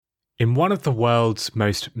In one of the world's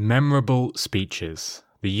most memorable speeches,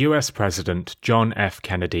 the US President John F.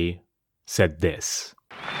 Kennedy said this.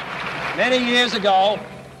 Many years ago,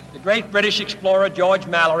 the great British explorer George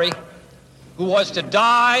Mallory, who was to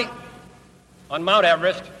die on Mount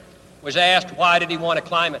Everest, was asked why did he want to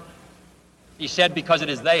climb it. He said, because it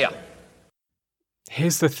is there.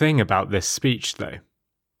 Here's the thing about this speech, though.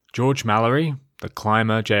 George Mallory, the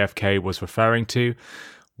climber JFK was referring to,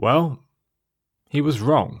 well, he was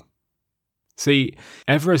wrong. See,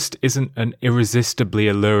 Everest isn't an irresistibly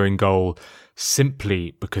alluring goal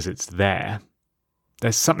simply because it's there.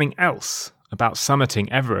 There's something else about summiting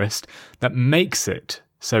Everest that makes it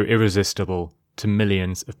so irresistible to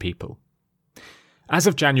millions of people. As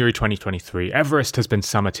of January 2023, Everest has been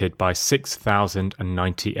summited by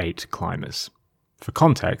 6,098 climbers. For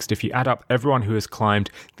context, if you add up everyone who has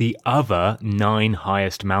climbed the other 9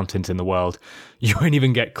 highest mountains in the world, you won't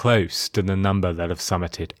even get close to the number that have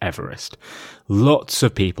summited Everest. Lots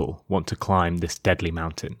of people want to climb this deadly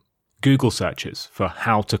mountain. Google searches for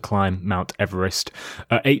how to climb Mount Everest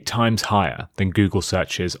are 8 times higher than Google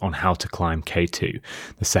searches on how to climb K2,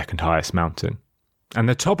 the second highest mountain. And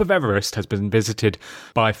the top of Everest has been visited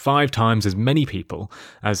by 5 times as many people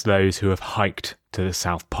as those who have hiked to the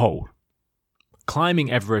South Pole.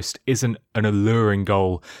 Climbing Everest isn't an alluring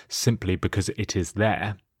goal simply because it is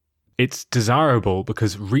there. It's desirable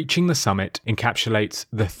because reaching the summit encapsulates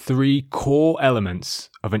the 3 core elements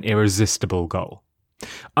of an irresistible goal.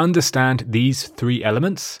 Understand these 3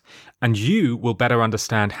 elements, and you will better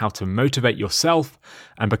understand how to motivate yourself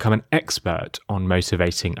and become an expert on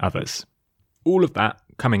motivating others. All of that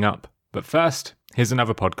coming up, but first, here's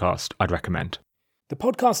another podcast I'd recommend. The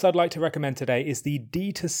podcast I'd like to recommend today is the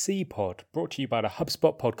D2C Pod, brought to you by the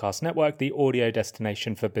HubSpot Podcast Network, the audio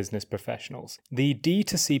destination for business professionals. The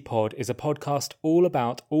D2C Pod is a podcast all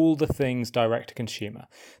about all the things direct-to-consumer.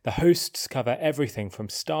 The hosts cover everything from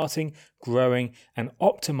starting, growing, and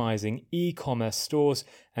optimizing e-commerce stores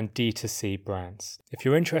and D2C brands. If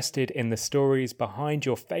you're interested in the stories behind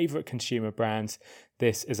your favorite consumer brands,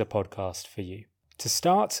 this is a podcast for you. To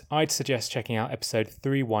start, I'd suggest checking out episode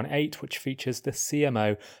 318, which features the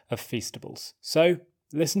CMO of Feastables. So,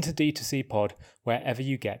 listen to D2C Pod wherever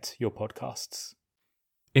you get your podcasts.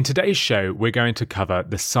 In today's show, we're going to cover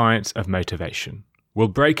the science of motivation. We'll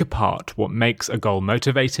break apart what makes a goal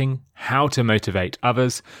motivating, how to motivate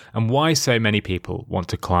others, and why so many people want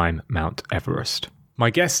to climb Mount Everest.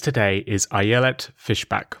 My guest today is Ayelet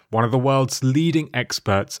Fishbach, one of the world's leading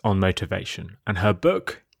experts on motivation, and her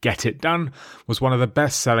book, Get It Done, was one of the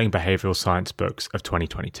best-selling behavioral science books of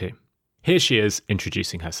 2022. Here she is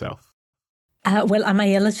introducing herself. I'm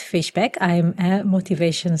Ayelet Fishbach. I'm a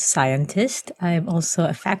motivation scientist. I'm also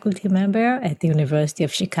a faculty member at the University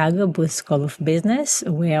of Chicago Booth School of Business,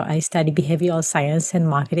 where I study behavioral science and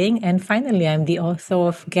marketing. And finally, I'm the author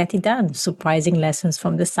of Get It Done, Surprising Lessons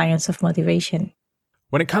from the Science of Motivation.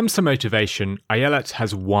 When it comes to motivation, Ayelet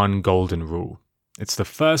has one golden rule. It's the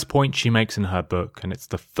first point she makes in her book, and it's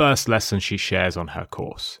the first lesson she shares on her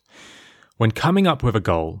course. When coming up with a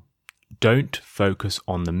goal, don't focus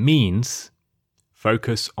on the means,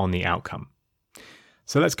 focus on the outcome.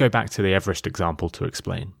 So let's go back to the Everest example to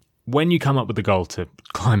explain. When you come up with the goal to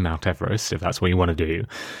climb Mount Everest, if that's what you want to do,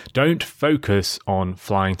 don't focus on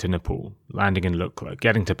flying to Nepal, landing in Lukla,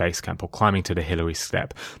 getting to base camp, or climbing to the Hillary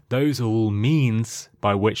Step. Those are all means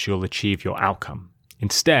by which you'll achieve your outcome.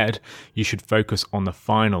 Instead, you should focus on the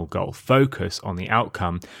final goal, focus on the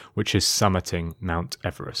outcome, which is summiting Mount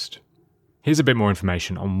Everest. Here's a bit more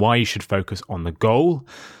information on why you should focus on the goal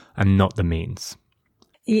and not the means.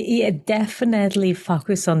 Yeah, definitely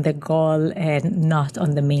focus on the goal and not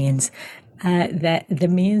on the means. The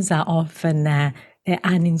means are often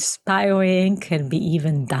uninspiring, can be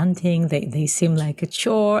even daunting. They seem like a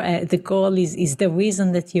chore. The goal is the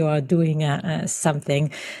reason that you are doing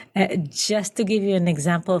something. Just to give you an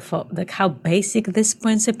example for how basic this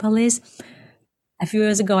principle is, a few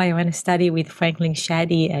years ago I ran a study with Franklin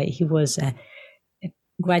Shaddy. He was a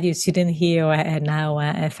graduate student here and now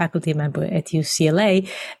a faculty member at UCLA,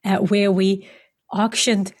 where we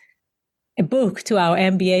auctioned a book to our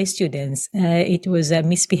MBA students. It was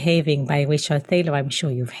Misbehaving by Richard Thaler. I'm sure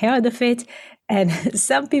you've heard of it. And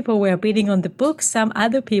some people were bidding on the book. Some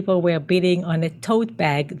other people were bidding on a tote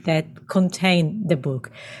bag that contained the book.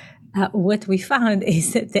 What we found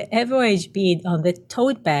is that the average bid on the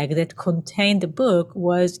tote bag that contained the book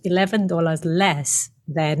was $11 less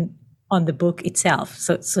than on the book itself.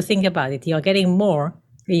 So think about it. You're getting more.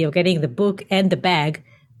 You're getting the book and the bag,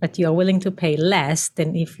 but you're willing to pay less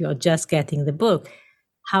than if you're just getting the book.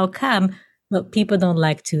 How come? Well, people don't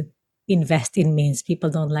like to invest in means. People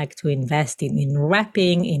don't like to invest in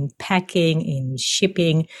wrapping, in packing, in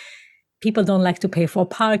shipping. People don't like to pay for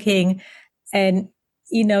parking. And,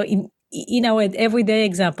 in our everyday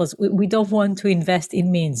examples, we don't want to invest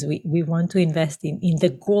in means. We want to invest in the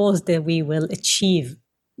goals that we will achieve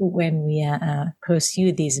when we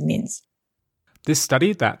pursue these means. This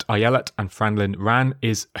study that Ayelet and Franlin ran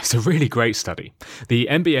is a really great study. The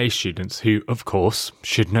MBA students, who, of course,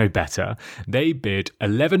 should know better, they bid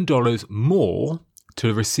 $11 more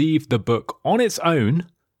to receive the book on its own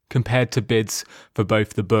compared to bids for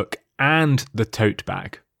both the book and the tote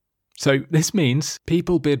bag. So this means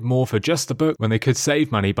people bid more for just the book when they could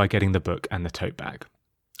save money by getting the book and the tote bag.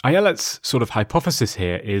 Ayelet's sort of hypothesis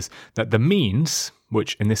here is that the means,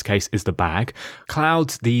 which in this case is the bag,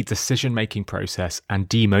 clouds the decision-making process and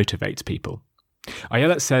demotivates people.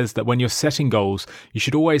 Ayelet says that when you're setting goals, you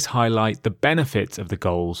should always highlight the benefits of the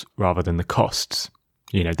goals rather than the costs.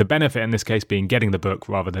 The benefit in this case being getting the book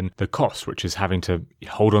rather than the cost, which is having to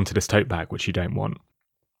hold on to this tote bag, which you don't want.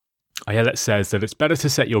 Ayelet says that it's better to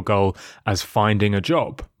set your goal as finding a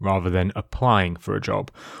job rather than applying for a job,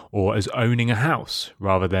 or as owning a house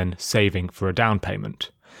rather than saving for a down payment.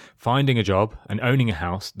 Finding a job and owning a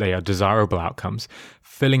house, they are desirable outcomes.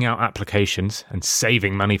 Filling out applications and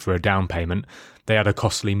saving money for a down payment, they are the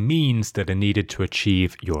costly means that are needed to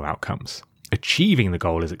achieve your outcomes. Achieving the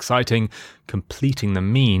goal is exciting. Completing the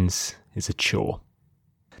means is a chore.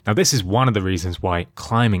 Now, this is one of the reasons why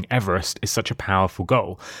climbing Everest is such a powerful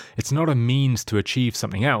goal. It's not a means to achieve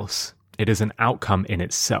something else. It is an outcome in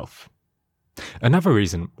itself. Another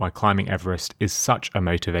reason why climbing Everest is such a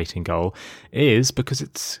motivating goal is because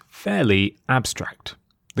it's fairly abstract.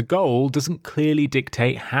 The goal doesn't clearly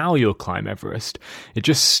dictate how you'll climb Everest. It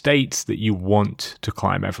just states that you want to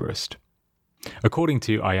climb Everest. According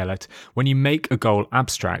to Ayelet, when you make a goal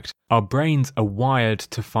abstract, our brains are wired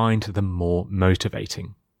to find them more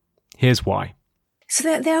motivating. Here's why.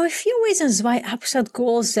 So there are a few reasons why abstract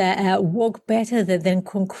goals work better than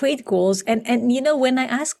concrete goals. And when I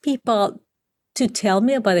ask people to tell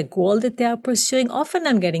me about a goal that they are pursuing, often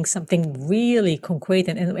I'm getting something really concrete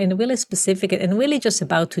and really specific and really just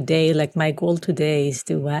about today. Like my goal today is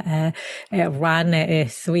to run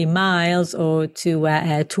 3 miles or to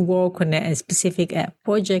work on a specific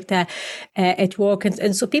project at work.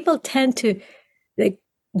 And so people tend to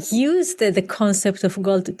use the concept of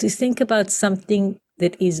goal to think about something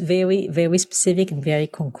that is very, very specific and very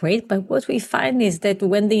concrete. But what we find is that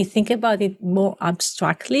when they think about it more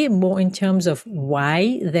abstractly, more in terms of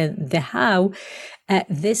why than the how,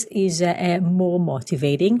 this is more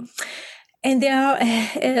motivating. And there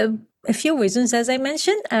are a few reasons, as I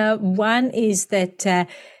mentioned. One is that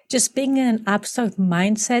just being in an abstract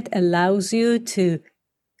mindset allows you to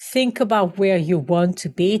think about where you want to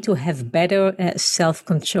be, to have better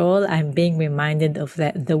self-control. I'm being reminded of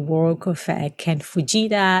the work of Ken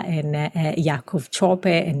Fujita and Yakov Chope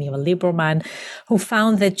and Neil Lieberman, who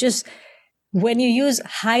found that just when you use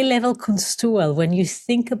high-level construal, when you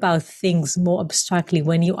think about things more abstractly,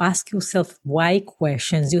 when you ask yourself why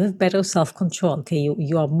questions, you have better self-control. Okay,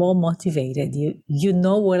 you are more motivated. You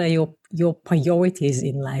know what are your priorities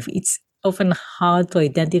in life. It's often hard to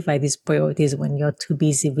identify these priorities when you're too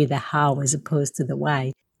busy with the how as opposed to the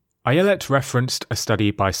why. Ayelet referenced a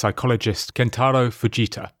study by psychologist Kentaro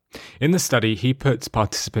Fujita. In the study, he puts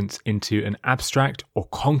participants into an abstract or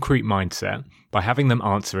concrete mindset by having them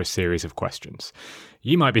answer a series of questions.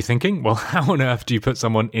 You might be thinking, well, how on earth do you put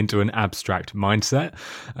someone into an abstract mindset?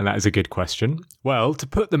 And that is a good question. Well, to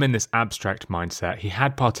put them in this abstract mindset, he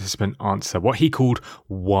had participants answer what he called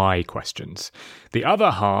why questions. The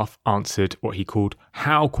other half answered what he called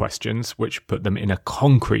how questions, which put them in a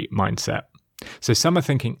concrete mindset. So some are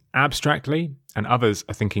thinking abstractly and others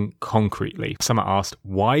are thinking concretely. Some are asked,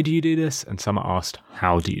 why do you do this? And some are asked,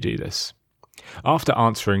 how do you do this? After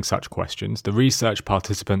answering such questions, the research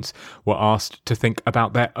participants were asked to think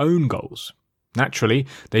about their own goals. Naturally,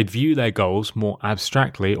 they'd view their goals more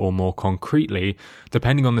abstractly or more concretely,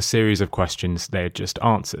 depending on the series of questions they had just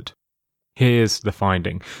answered. Here's the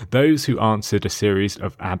finding. Those who answered a series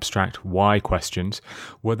of abstract why questions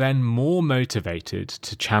were then more motivated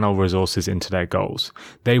to channel resources into their goals.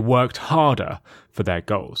 They worked harder for their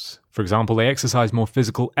goals. For example, they exercised more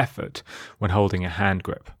physical effort when holding a hand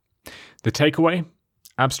grip. The takeaway?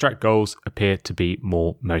 Abstract goals appear to be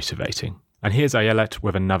more motivating. And here's Ayelet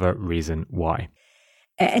with another reason why.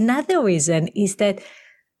 Another reason is that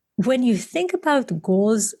when you think about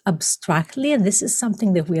goals abstractly, and this is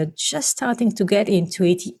something that we are just starting to get into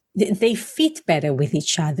it, they fit better with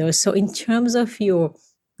each other. So in terms of your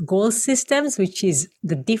goal systems, which is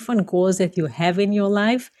the different goals that you have in your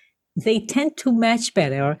life, they tend to match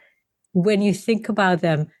better when you think about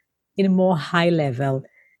them in a more high level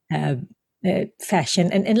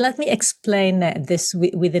fashion. And let me explain this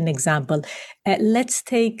with an example. Let's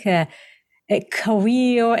take a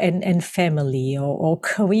career and family, or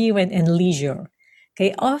career and leisure.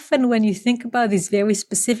 Okay, often when you think about this very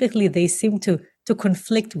specifically, they seem to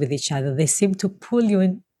conflict with each other. They seem to pull you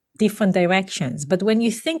in different directions. But when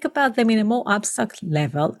you think about them in a more abstract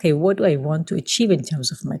level, okay, what do I want to achieve in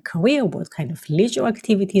terms of my career? What kind of leisure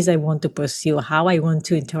activities I want to pursue? How I want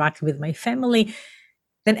to interact with my family?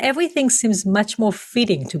 Then everything seems much more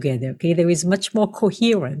fitting together. Okay, there is much more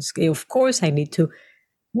coherence. Okay, of course, I need to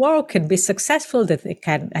work and be successful, that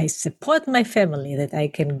I support my family, that I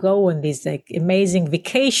can go on these like amazing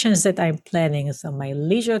vacations that I'm planning. So my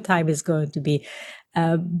leisure time is going to be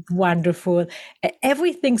wonderful.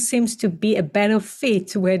 Everything seems to be a better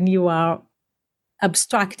fit when you are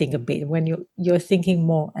abstracting a bit, when you're thinking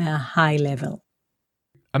more high level.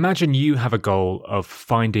 Imagine you have a goal of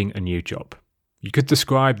finding a new job. You could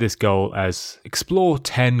describe this goal as explore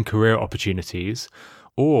 10 career opportunities,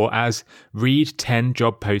 or as read 10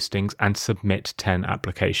 job postings and submit 10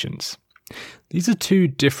 applications. These are two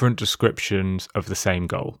different descriptions of the same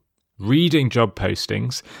goal. Reading job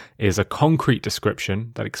postings is a concrete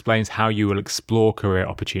description that explains how you will explore career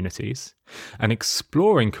opportunities. And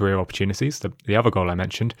exploring career opportunities, the other goal I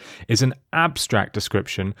mentioned, is an abstract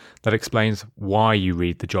description that explains why you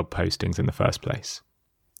read the job postings in the first place.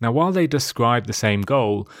 Now, while they describe the same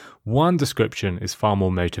goal, one description is far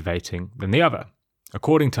more motivating than the other.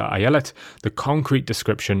 According to Ayelet, the concrete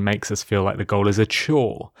description makes us feel like the goal is a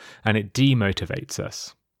chore, and it demotivates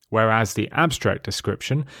us. Whereas the abstract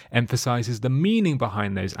description emphasizes the meaning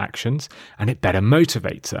behind those actions, and it better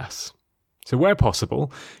motivates us. So where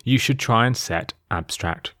possible, you should try and set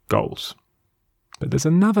abstract goals. But there's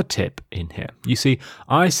another tip in here. You see,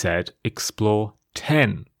 I said explore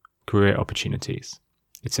 10 career opportunities.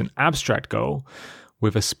 It's an abstract goal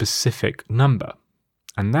with a specific number.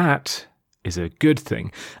 And that is a good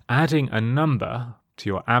thing. Adding a number to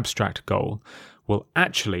your abstract goal will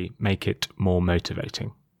actually make it more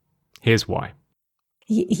motivating. Here's why.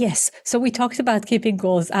 Yes. So we talked about keeping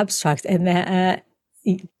goals abstract, and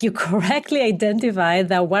you correctly identified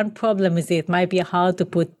that one problem is it might be hard to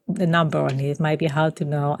put the number on it. It might be hard to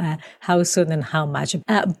know how soon and how much.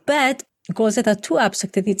 But goals that are too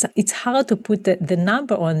abstract, it's hard to put the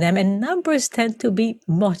number on them, and numbers tend to be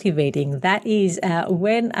motivating. That is,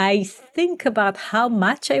 when I think about how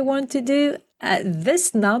much I want to do,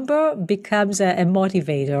 this number becomes a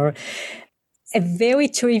motivator. A very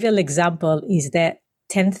trivial example is that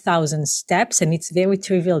 10,000 steps, and it's very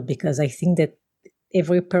trivial because I think that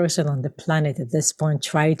every person on the planet at this point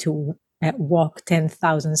try to walk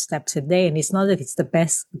 10,000 steps a day. And it's not that it's the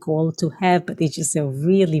best goal to have, but it's just a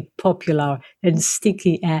really popular and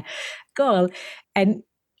sticky goal. And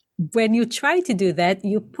when you try to do that,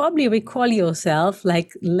 you probably recall yourself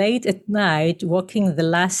like late at night walking the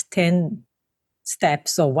last 10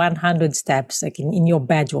 steps or 100 steps, like in your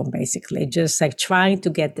bedroom, basically, just like trying to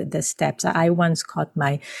get the steps. I once caught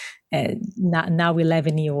my now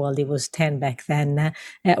 11-year-old, he was 10 back then,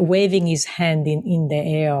 waving his hand in the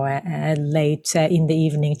air late in the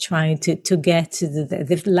evening, trying to get to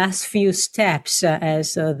the last few steps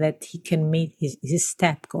so that he can meet his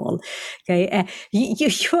step goal. Okay, you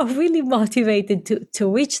are really motivated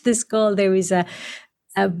to reach this goal. There is a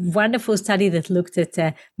wonderful study that looked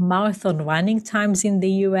at marathon running times in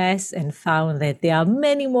the US and found that there are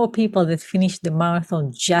many more people that finish the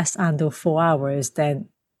marathon just under 4 hours than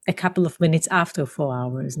a couple of minutes after 4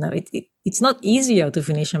 hours. Now, it's not easier to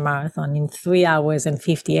finish a marathon in 3 hours and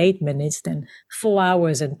 58 minutes than 4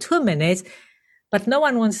 hours and 2 minutes, but no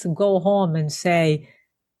one wants to go home and say,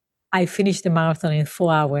 I finished the marathon in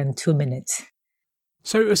 4 hours and 2 minutes.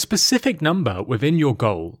 So a specific number within your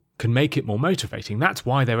goal can make it more motivating. That's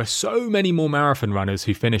why there are so many more marathon runners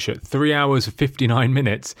who finish at 3 hours and 59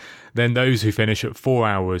 minutes than those who finish at 4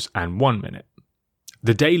 hours and 1 minute.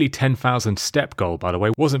 The daily 10,000 step goal, by the way,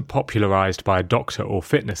 wasn't popularized by a doctor or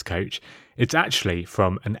fitness coach. It's actually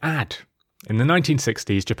from an ad. In the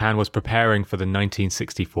 1960s, Japan was preparing for the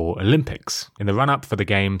 1964 Olympics. In the run-up for the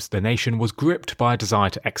Games, the nation was gripped by a desire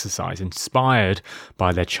to exercise, inspired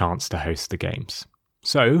by their chance to host the Games.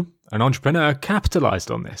 So, an entrepreneur capitalized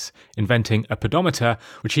on this, inventing a pedometer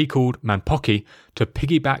which he called Manpoki to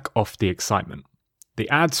piggyback off the excitement. The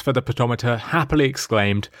ads for the pedometer happily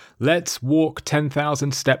exclaimed, "Let's walk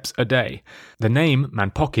 10,000 steps a day." The name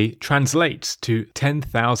Manpoki translates to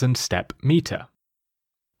 10,000 step meter.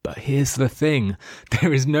 But here's the thing,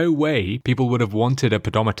 there is no way people would have wanted a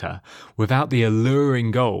pedometer without the alluring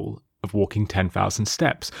goal of walking 10,000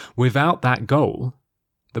 steps. Without that goal,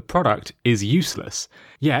 the product is useless.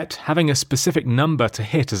 Yet, having a specific number to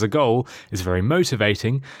hit as a goal is very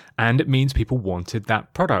motivating, and it means people wanted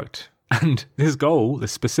that product. And this goal,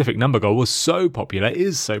 this specific number goal, is so popular,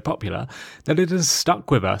 that it has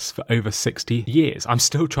stuck with us for over 60 years. I'm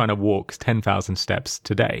still trying to walk 10,000 steps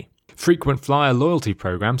today. Frequent flyer loyalty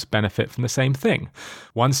programs benefit from the same thing.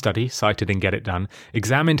 One study, cited in Get It Done,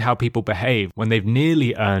 examined how people behave when they've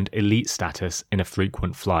nearly earned elite status in a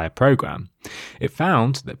frequent flyer program. It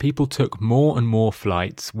found that people took more and more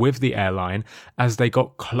flights with the airline as they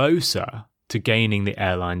got closer to gaining the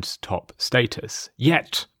airline's top status.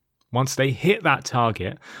 Yet, once they hit that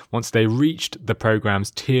target, once they reached the program's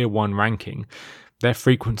Tier 1 ranking, their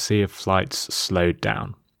frequency of flights slowed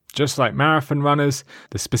down. Just like marathon runners,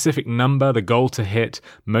 the specific number, the goal to hit,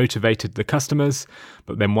 motivated the customers,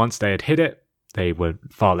 but then once they had hit it, they were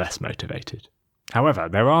far less motivated. However,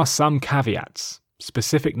 there are some caveats.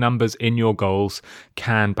 Specific numbers in your goals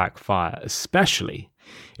can backfire, especially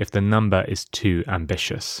if the number is too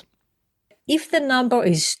ambitious. If the number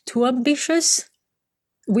is too ambitious,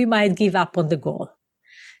 we might give up on the goal.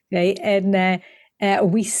 Okay? And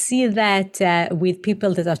we see that with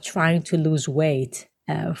people that are trying to lose weight.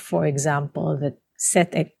 For example, that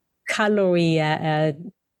set a calorie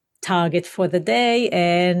target for the day,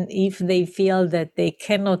 and if they feel that they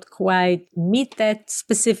cannot quite meet that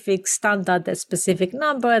specific standard, that specific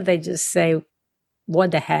number, they just say,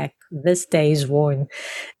 what the heck, this day is ruined,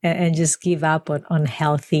 and just give up on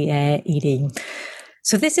healthy eating.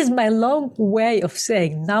 So this is my long way of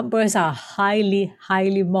saying numbers are highly,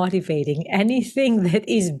 highly motivating. Anything that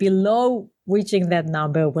is below reaching that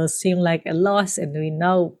number will seem like a loss, and we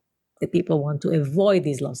know that people want to avoid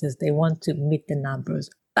these losses. They want to meet the numbers.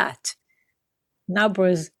 But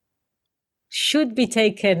numbers should be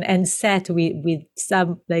taken and set with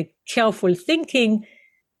some careful thinking.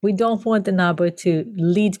 We don't want the number to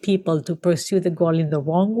lead people to pursue the goal in the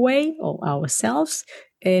wrong way or ourselves.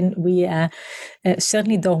 And we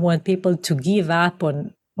certainly don't want people to give up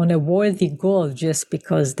on a worthy goal just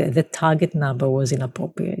because the target number was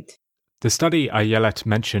inappropriate. The study Ayelet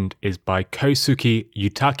mentioned is by Kosuke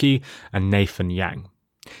Yutaki and Nathan Yang.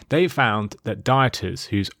 They found that dieters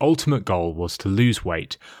whose ultimate goal was to lose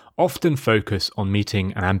weight often focus on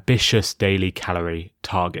meeting an ambitious daily calorie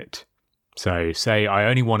target. So say I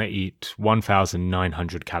only want to eat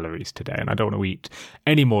 1,900 calories today and I don't want to eat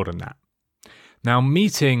any more than that. Now,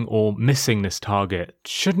 meeting or missing this target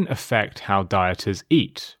shouldn't affect how dieters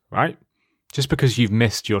eat, right? Just because you've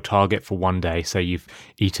missed your target for one day, say you've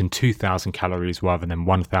eaten 2,000 calories rather than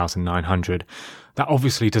 1,900, that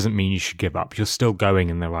obviously doesn't mean you should give up. You're still going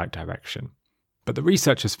in the right direction. But the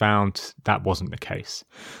researchers found that wasn't the case.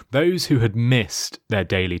 Those who had missed their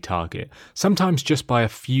daily target, sometimes just by a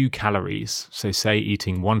few calories, so say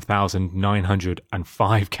eating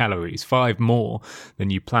 1,905 calories, 5 more than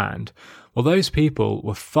you planned, well, those people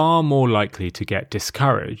were far more likely to get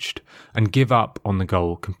discouraged and give up on the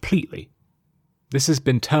goal completely. This has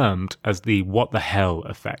been termed as the what the hell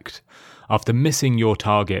effect. After missing your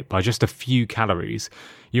target by just a few calories,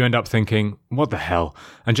 you end up thinking, what the hell,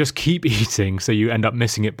 and just keep eating so you end up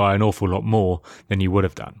missing it by an awful lot more than you would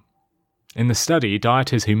have done. In the study,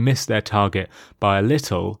 dieters who missed their target by a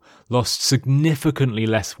little lost significantly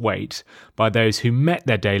less weight by those who met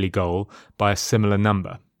their daily goal by a similar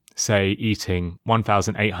number. Say eating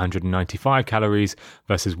 1,895 calories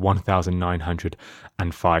versus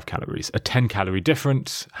 1,905 calories. A 10-calorie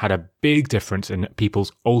difference had a big difference in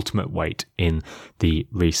people's ultimate weight in the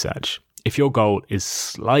research. If your goal is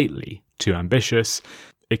slightly too ambitious,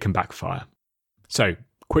 it can backfire. So,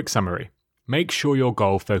 quick summary. Make sure your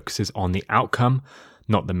goal focuses on the outcome,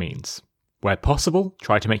 not the means. Where possible,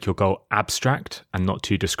 try to make your goal abstract and not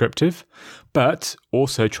too descriptive, but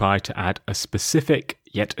also try to add a specific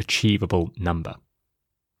yet achievable number.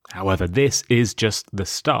 However, this is just the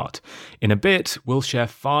start. In a bit, we'll share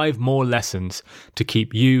 5 more lessons to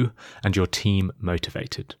keep you and your team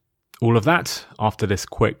motivated. All of that after this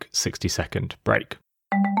quick 60-second break.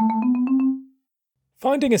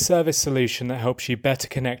 Finding a service solution that helps you better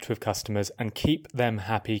connect with customers and keep them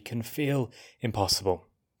happy can feel impossible.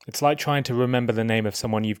 It's like trying to remember the name of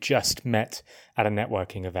someone you've just met at a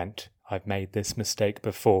networking event. I've made this mistake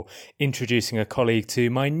before, introducing a colleague to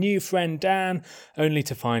my new friend Dan, only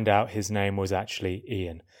to find out his name was actually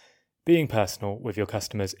Ian. Being personal with your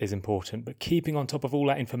customers is important, but keeping on top of all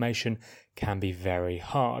that information can be very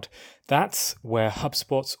hard. That's where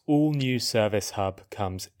HubSpot's all-new Service Hub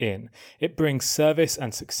comes in. It brings service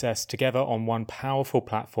and success together on one powerful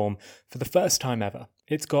platform for the first time ever.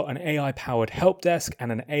 It's got an AI-powered help desk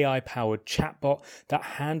and an AI-powered chatbot that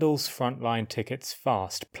handles frontline tickets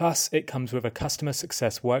fast. Plus, it comes with a customer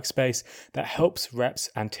success workspace that helps reps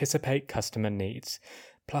anticipate customer needs.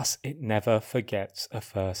 Plus, it never forgets a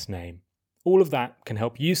first name. All of that can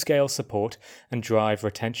help you scale support and drive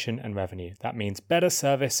retention and revenue. That means better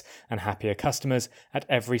service and happier customers at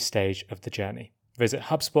every stage of the journey. Visit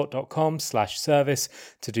HubSpot.com/service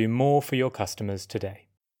to do more for your customers today.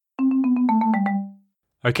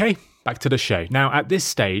 Okay, back to the show. Now, at this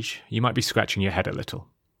stage, you might be scratching your head a little.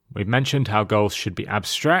 We've mentioned how goals should be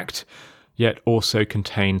abstract, yet also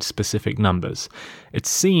contain specific numbers. It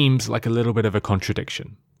seems like a little bit of a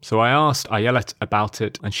contradiction. So I asked Ayelet about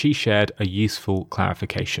it, and she shared a useful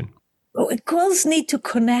clarification. Goals need to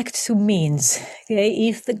connect to means. Okay?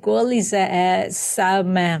 If the goal is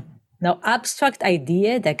some abstract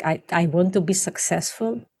idea that I want to be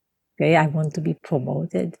successful, okay, I want to be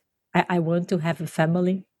promoted, I want to have a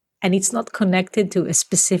family, and it's not connected to a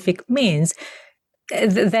specific means,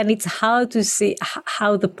 then it's hard to see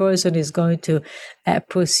how the person is going to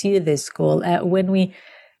pursue this goal. When we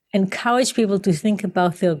encourage people to think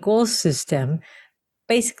about their goal system,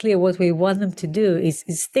 basically what we want them to do is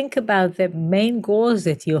think about the main goals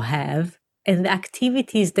that you have and the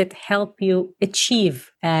activities that help you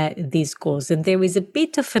achieve these goals. And there is a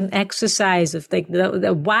bit of an exercise of like,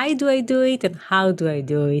 why do I do it and how do I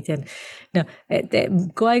do it? And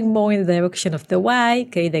going more in the direction of the why,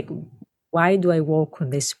 okay, like, why do I work on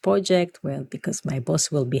this project? Well, because my boss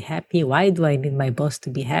will be happy. Why do I need my boss to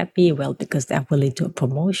be happy? Well, because that will lead to a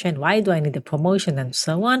promotion. Why do I need a promotion? And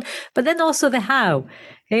so on. But then also the how.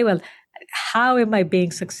 Okay, well, how am I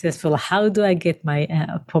being successful? How do I get my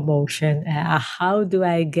promotion? How do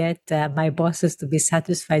I get my bosses to be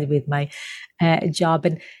satisfied with my job?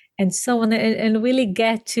 And so on. And really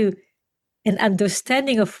get to an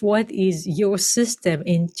understanding of what is your system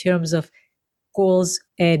in terms of goals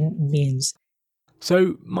and means.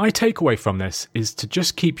 So my takeaway from this is to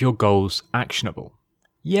just keep your goals actionable.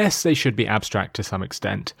 Yes, they should be abstract to some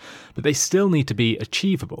extent, but they still need to be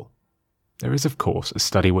achievable. There is, of course, a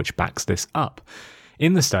study which backs this up.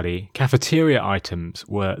 In the study, cafeteria items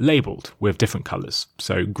were labelled with different colours.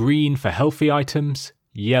 So green for healthy items,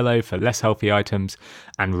 yellow for less healthy items,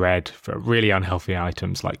 and red for really unhealthy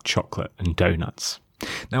items like chocolate and donuts.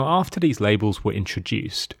 Now, after these labels were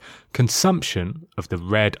introduced, consumption of the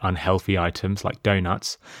red unhealthy items like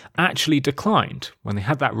donuts actually declined. When they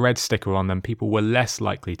had that red sticker on them, people were less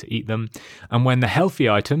likely to eat them. And when the healthy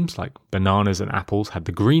items like bananas and apples had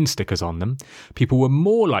the green stickers on them, people were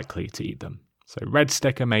more likely to eat them. So red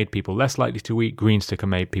sticker made people less likely to eat, green sticker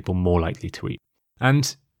made people more likely to eat.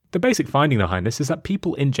 And the basic finding behind this is that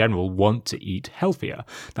people in general want to eat healthier.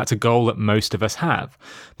 That's a goal that most of us have.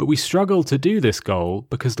 But we struggle to do this goal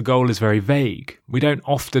because the goal is very vague. We don't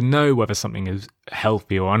often know whether something is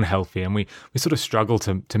healthy or unhealthy, and we sort of struggle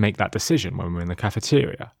to make that decision when we're in the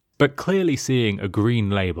cafeteria. But clearly seeing a green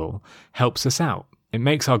label helps us out. It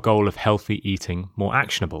makes our goal of healthy eating more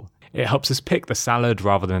actionable. It helps us pick the salad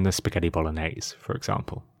rather than the spaghetti bolognese, for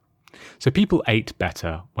example. So people ate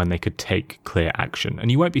better when they could take clear action, and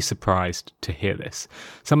you won't be surprised to hear this.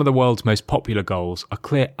 Some of the world's most popular goals are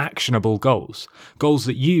clear, actionable goals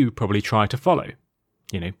that you probably try to follow.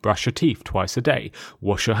 Brush your teeth twice a day,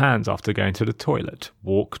 wash your hands after going to the toilet,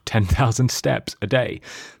 walk 10,000 steps a day.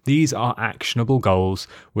 These are actionable goals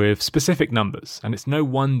with specific numbers, and it's no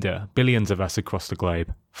wonder billions of us across the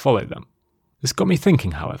globe follow them. This got me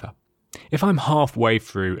thinking, however. If I'm halfway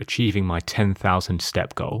through achieving my 10,000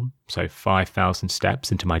 step goal, so 5,000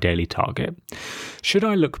 steps into my daily target, should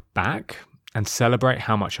I look back and celebrate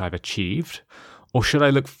how much I've achieved, or should I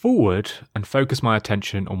look forward and focus my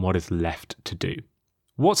attention on what is left to do?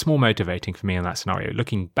 What's more motivating for me in that scenario,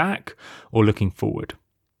 looking back or looking forward?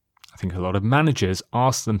 I think a lot of managers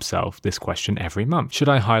ask themselves this question every month. Should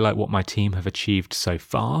I highlight what my team have achieved so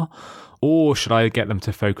far? Or should I get them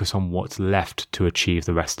to focus on what's left to achieve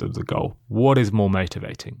the rest of the goal? What is more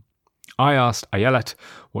motivating? I asked Ayelet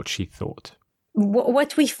what she thought.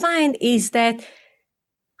 What we find is that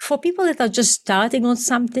for people that are just starting on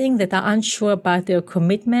something, that are unsure about their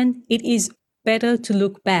commitment, it is better to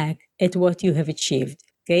look back at what you have achieved.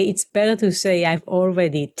 Okay, it's better to say, I've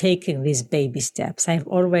already taken these baby steps. I've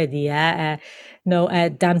already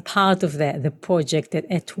done part of the project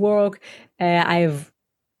at work. I've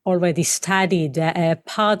already studied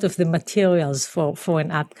part of the materials for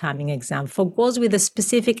an upcoming exam. For goals with a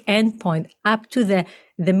specific endpoint up to the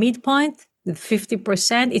midpoint, the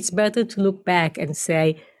 50%, it's better to look back and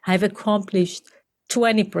say, I've accomplished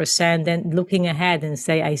 20%, than looking ahead and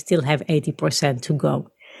say, I still have 80% to go.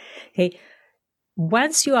 Okay.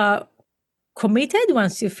 Once you are committed,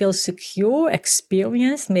 once you feel secure,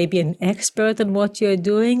 experienced, maybe an expert in what you're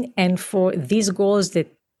doing, and for these goals that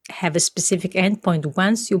have a specific endpoint,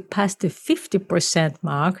 once you pass the 50%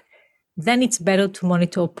 mark, then it's better to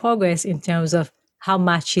monitor progress in terms of how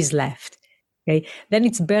much is left. Okay. Then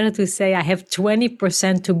it's better to say I have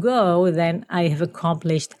 20% to go than I have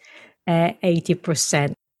accomplished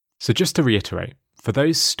 80%. So just to reiterate, for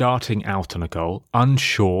those starting out on a goal,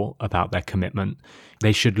 unsure about their commitment,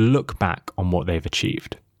 they should look back on what they've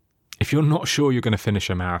achieved. If you're not sure you're going to finish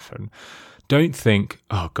a marathon, don't think,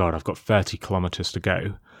 oh God, I've got 30 kilometers to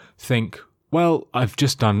go. Think, well, I've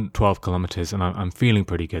just done 12 kilometers and I'm feeling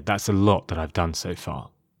pretty good. That's a lot that I've done so far.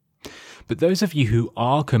 But those of you who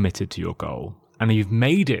are committed to your goal and you've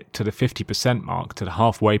made it to the 50% mark, to the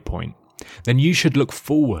halfway point, then you should look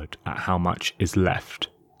forward at how much is left.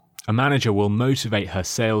 A manager will motivate her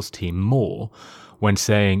sales team more when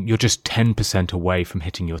saying you're just 10% away from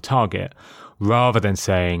hitting your target, rather than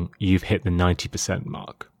saying you've hit the 90%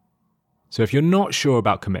 mark. So if you're not sure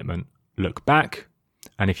about commitment, look back.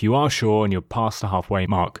 And if you are sure and you're past the halfway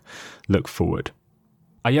mark, look forward.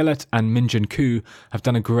 Ayelet and Minjin Koo have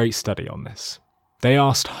done a great study on this. They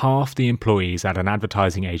asked half the employees at an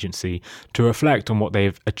advertising agency to reflect on what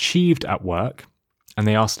they've achieved at work, and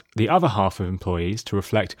they asked the other half of employees to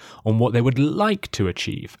reflect on what they would like to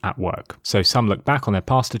achieve at work. So some look back on their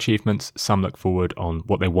past achievements, some look forward on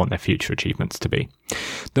what they want their future achievements to be.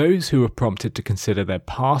 Those who were prompted to consider their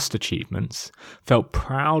past achievements felt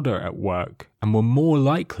prouder at work and were more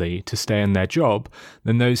likely to stay in their job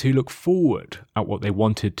than those who look forward at what they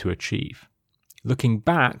wanted to achieve. Looking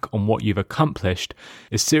back on what you've accomplished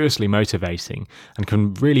is seriously motivating and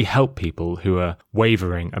can really help people who are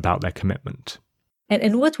wavering about their commitment.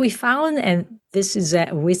 And what we found, and this is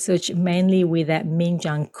research mainly with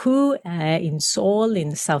Minjin Koo in Seoul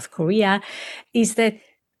in South Korea, is that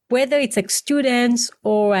whether it's like students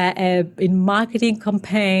or in marketing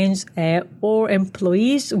campaigns or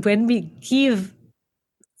employees, when we give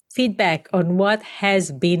feedback on what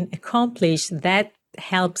has been accomplished, that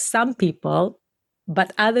helps some people,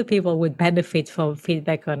 but other people would benefit from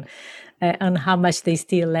feedback on how much they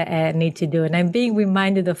still need to do. And I'm being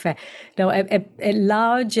reminded of a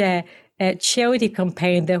large charity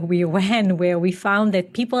campaign that we ran, where we found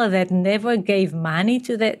that people that never gave money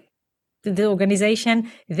to the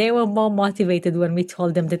organization, they were more motivated when we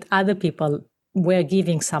told them that other people were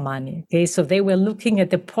giving some money. Okay, so they were looking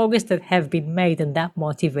at the progress that have been made, and that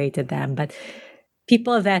motivated them. But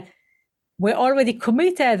people that were already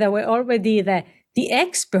committed, that were already the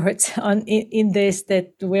experts in this,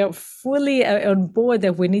 that were fully on board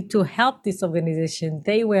that we need to help this organization,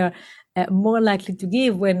 they were more likely to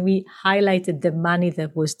give when we highlighted the money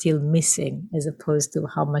that was still missing, as opposed to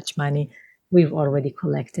how much money we've already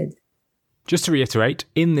collected. Just to reiterate,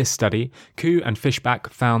 in this study, Koo and Fishback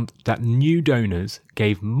found that new donors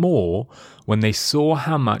gave more when they saw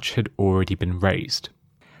how much had already been raised.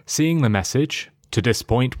 Seeing the message, to this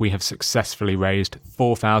point, we have successfully raised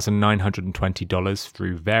 $4,920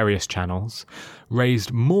 through various channels,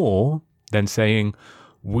 raised more than saying,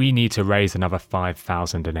 we need to raise another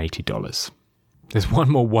 $5,080. There's one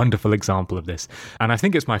more wonderful example of this, and I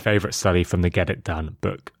think it's my favorite study from the Get It Done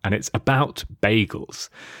book, and it's about bagels.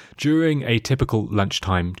 During a typical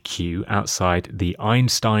lunchtime queue outside the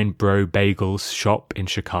Einstein Bro Bagels shop in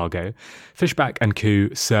Chicago, Fishback and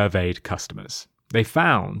Koo surveyed customers. They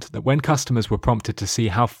found that when customers were prompted to see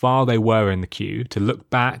how far they were in the queue, to look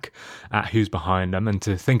back at who's behind them and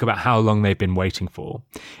to think about how long they've been waiting for,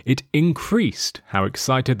 it increased how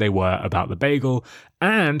excited they were about the bagel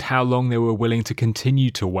and how long they were willing to continue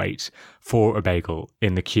to wait for a bagel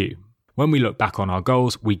in the queue. When we look back on our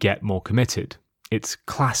goals, we get more committed. It's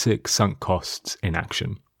classic sunk costs in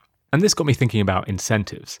action. And this got me thinking about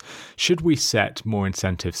incentives. Should we set more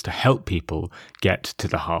incentives to help people get to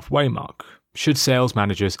the halfway mark? Should sales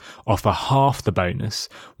managers offer half the bonus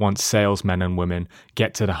once salesmen and women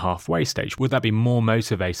get to the halfway stage? Would that be more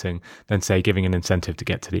motivating than, say, giving an incentive to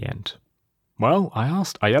get to the end? Well, I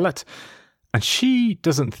asked Ayelet, and she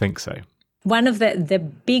doesn't think so. One of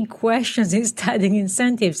the big questions in studying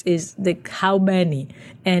incentives is how many,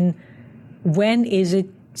 and when is it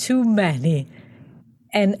too many?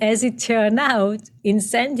 And as it turned out,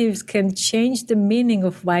 incentives can change the meaning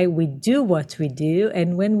of why we do what we do.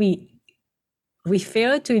 And when we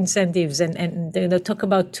refer to incentives and talk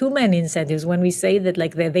about too many incentives, when we say that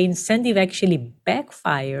like the incentive actually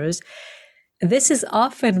backfires, this is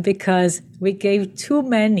often because we gave too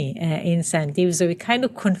many incentives. So we kind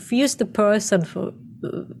of confuse the person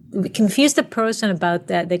about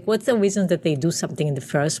that. Like, what's the reason that they do something in the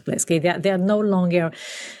first place? Okay, they are no longer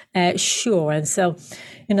sure. And so,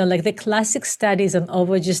 like the classic studies on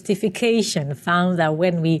over-justification found that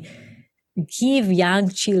when we give young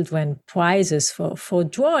children prizes for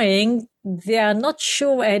drawing, they are not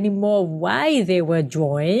sure anymore why they were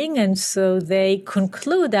drawing. And so they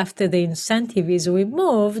conclude after the incentive is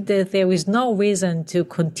removed that there is no reason to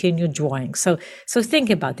continue drawing. So think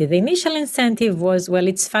about it. The initial incentive was, well,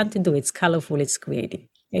 it's fun to do. It's colorful. It's creative.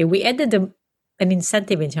 Okay, we added an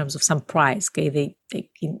incentive in terms of some prize. Okay,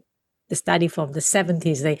 the study from the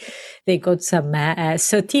 70s, they got some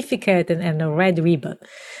certificate and a red ribbon.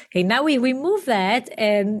 Okay, now we remove that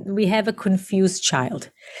and we have a confused child.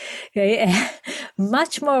 Okay,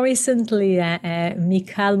 much more recently,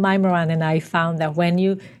 Michal Maimaran and I found that when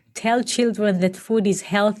you tell children that food is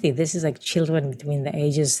healthy, this is like children between the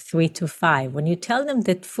ages 3 to 5, when you tell them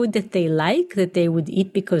that food that they like, that they would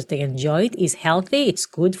eat because they enjoy it, is healthy, it's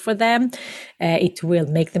good for them, it will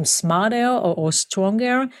make them smarter or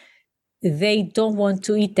stronger, they don't want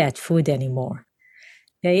to eat that food anymore.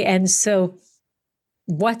 Okay, and so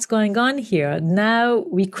what's going on here? Now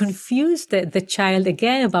we confuse the child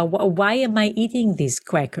again about why am I eating these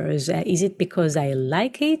crackers? Is it because I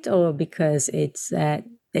like it, or because it's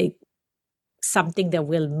something that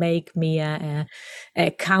will make me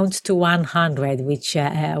count to 100, which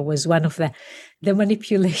was one of the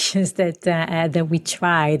manipulations that we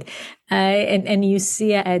tried, and you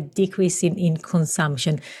see a decrease in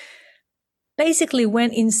consumption. Basically,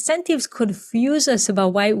 when incentives confuse us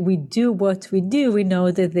about why we do what we do, we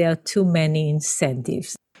know that there are too many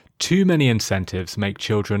incentives. Too many incentives make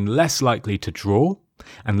children less likely to draw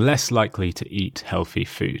and less likely to eat healthy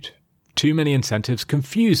food. Too many incentives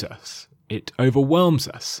confuse us. It overwhelms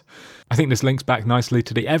us. I think this links back nicely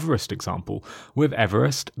to the Everest example. With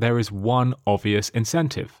Everest, there is one obvious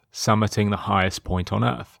incentive, summiting the highest point on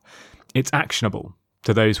Earth. It's actionable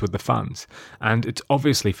to those with the funds, and it's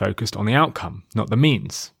obviously focused on the outcome, not the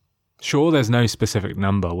means. Sure, there's no specific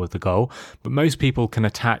number with the goal, but most people can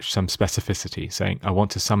attach some specificity, saying, I want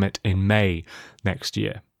to summit in May next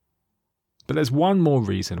year. But there's one more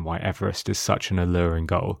reason why Everest is such an alluring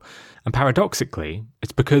goal, and paradoxically,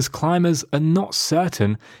 it's because climbers are not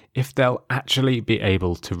certain if they'll actually be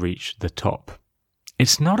able to reach the top.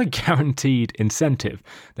 It's not a guaranteed incentive.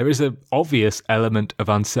 There is an obvious element of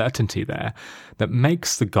uncertainty there that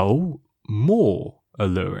makes the goal more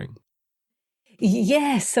alluring.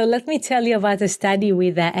 Yes, so let me tell you about a study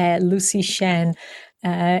with Lucy Shen,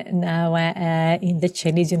 now in the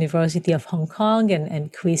Chinese University of Hong Kong,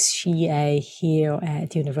 and Chris Shi here at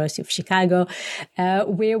the University of Chicago,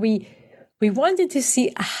 where we wanted to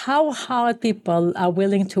see how hard people are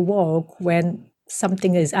willing to work when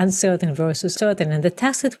something is uncertain versus certain. And the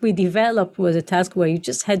task that we developed was a task where you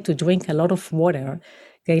just had to drink a lot of water.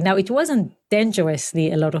 Okay, now it wasn't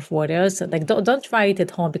dangerously a lot of water, so like don't try it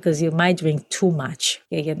at home because you might drink too much.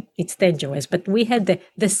 Okay, it's dangerous. But we had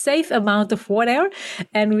the safe amount of water,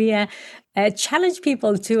 and we challenged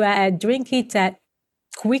people to drink it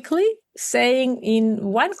quickly, saying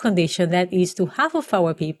in one condition, that is to half of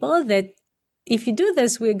our people, that if you do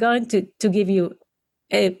this, we're going to give you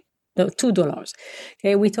 $2.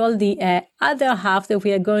 Okay, we told the other half that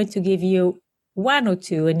we are going to give you 1 or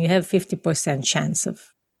 2, and you have 50% chance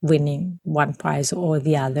of winning one prize or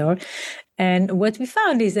the other. And what we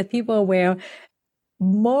found is that people were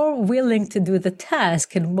more willing to do the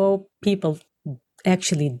task, and more people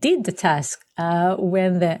actually did the task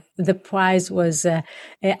when the prize was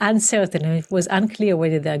uncertain, and it was unclear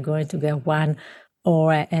whether they're going to get $1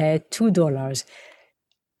 or $2.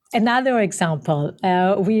 Another example,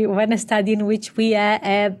 we ran a study in which we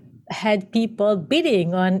had people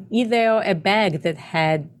bidding on either a bag that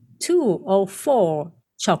had 2 or 4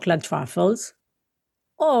 chocolate truffles,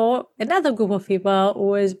 or another group of people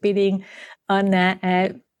was bidding on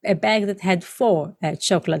a bag that had 4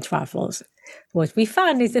 chocolate truffles. What we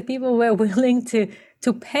found is that people were willing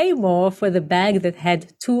to pay more for the bag that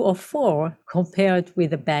had 2 or 4 compared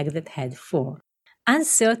with the bag that had 4.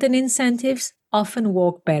 Uncertain incentives often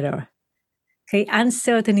work better. Okay,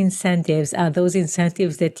 uncertain incentives are those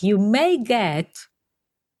incentives that you may get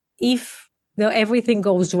if everything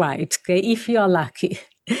goes right, okay, if you're lucky.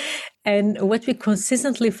 And what we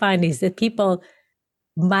consistently find is that people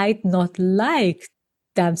might not like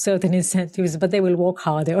the uncertain incentives, but they will work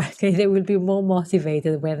harder. Okay, they will be more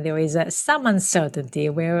motivated when there is some uncertainty,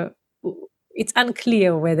 where it's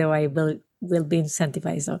unclear whether I will be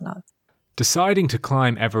incentivized or not. Deciding to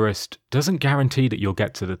climb Everest doesn't guarantee that you'll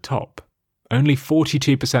get to the top. Only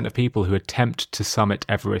 42% of people who attempt to summit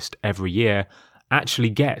Everest every year actually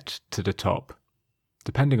get to the top.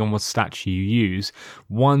 Depending on what stats you use,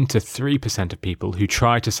 1 to 3% of people who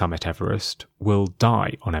try to summit Everest will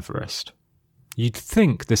die on Everest. You'd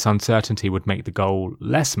think this uncertainty would make the goal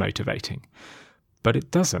less motivating, but it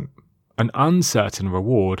doesn't. An uncertain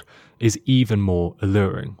reward is even more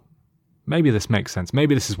alluring. Maybe this makes sense.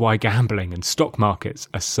 Maybe this is why gambling and stock markets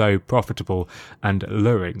are so profitable and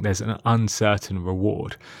alluring. There's an uncertain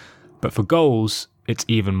reward. But for goals, it's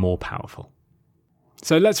even more powerful.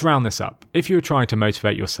 So let's round this up. If you're trying to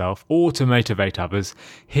motivate yourself or to motivate others,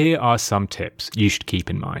 here are some tips you should keep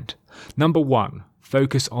in mind. Number 1,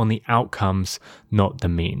 focus on the outcomes, not the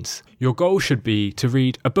means. Your goal should be to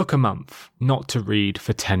read a book a month, not to read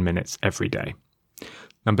for 10 minutes every day.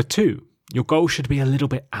 Number 2, your goal should be a little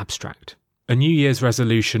bit abstract. A New Year's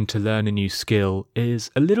resolution to learn a new skill is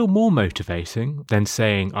a little more motivating than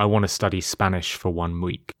saying, I want to study Spanish for 1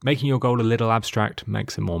 week. Making your goal a little abstract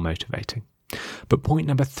makes it more motivating. But point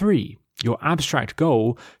number 3, your abstract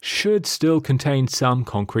goal should still contain some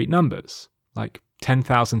concrete numbers. Like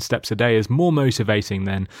 10,000 steps a day is more motivating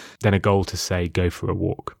than a goal to say, go for a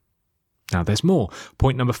walk. Now there's more.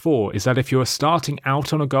 Point number 4 is that if you're starting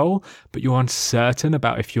out on a goal, but you're uncertain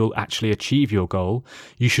about if you'll actually achieve your goal,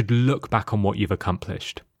 you should look back on what you've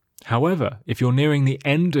accomplished. However, if you're nearing the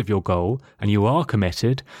end of your goal and you are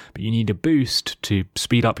committed, but you need a boost to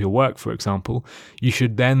speed up your work, for example, you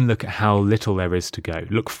should then look at how little there is to go.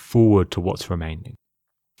 Look forward to what's remaining.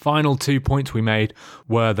 Final 2 points we made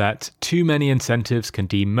were that too many incentives can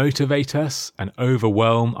demotivate us and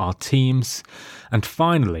overwhelm our teams. And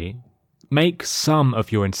finally, make some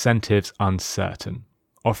of your incentives uncertain.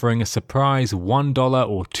 Offering a surprise $1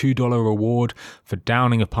 or $2 reward for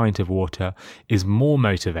downing a pint of water is more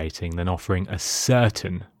motivating than offering a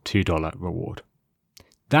certain $2 reward.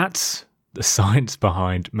 That's the science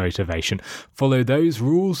behind motivation. Follow those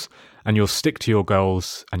rules and you'll stick to your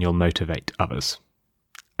goals and you'll motivate others.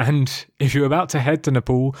 And if you're about to head to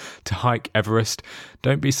Nepal to hike Everest,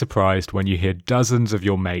 don't be surprised when you hear dozens of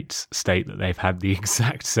your mates state that they've had the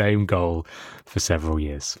exact same goal for several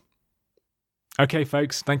years. Okay,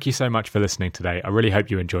 folks, thank you so much for listening today. I really hope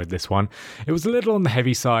you enjoyed this one. It was a little on the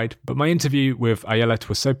heavy side, but my interview with Ayelet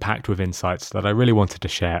was so packed with insights that I really wanted to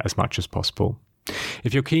share as much as possible.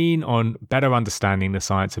 If you're keen on better understanding the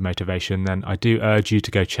science of motivation, then I do urge you to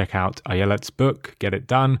go check out Ayelet's book, Get It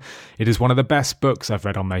Done. It is one of the best books I've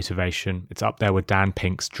read on motivation. It's up there with Dan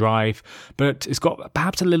Pink's Drive, but it's got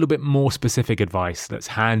perhaps a little bit more specific advice that's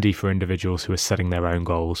handy for individuals who are setting their own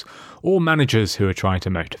goals or managers who are trying to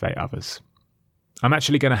motivate others. I'm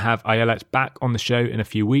actually going to have Ayelet back on the show in a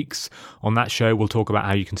few weeks. On that show, we'll talk about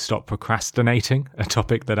how you can stop procrastinating, a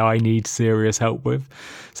topic that I need serious help with.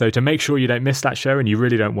 So to make sure you don't miss that show and you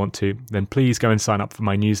really don't want to, then please go and sign up for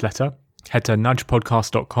my newsletter. Head to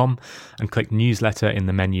nudgepodcast.com and click newsletter in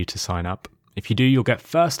the menu to sign up. If you do, you'll get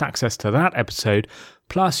first access to that episode,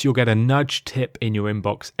 plus you'll get a nudge tip in your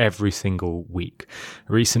inbox every single week.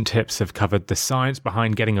 Recent tips have covered the science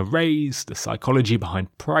behind getting a raise, the psychology behind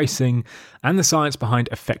pricing, and the science behind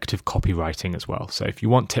effective copywriting as well. So if you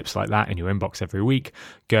want tips like that in your inbox every week,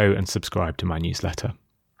 go and subscribe to my newsletter.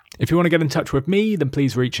 If you want to get in touch with me, then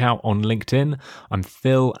please reach out on LinkedIn. I'm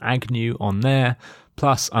Phil Agnew on there.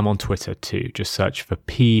 Plus, I'm on Twitter too. Just search for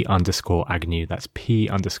P_Agnew. That's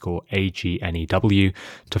P_AGNEW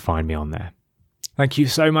to find me on there. Thank you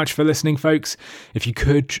so much for listening, folks. If you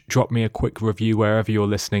could drop me a quick review wherever you're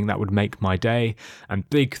listening, that would make my day. And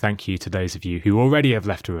big thank you to those of you who already have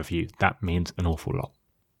left a review. That means an awful lot.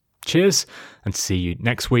 Cheers, and see you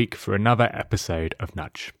next week for another episode of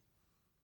Nudge.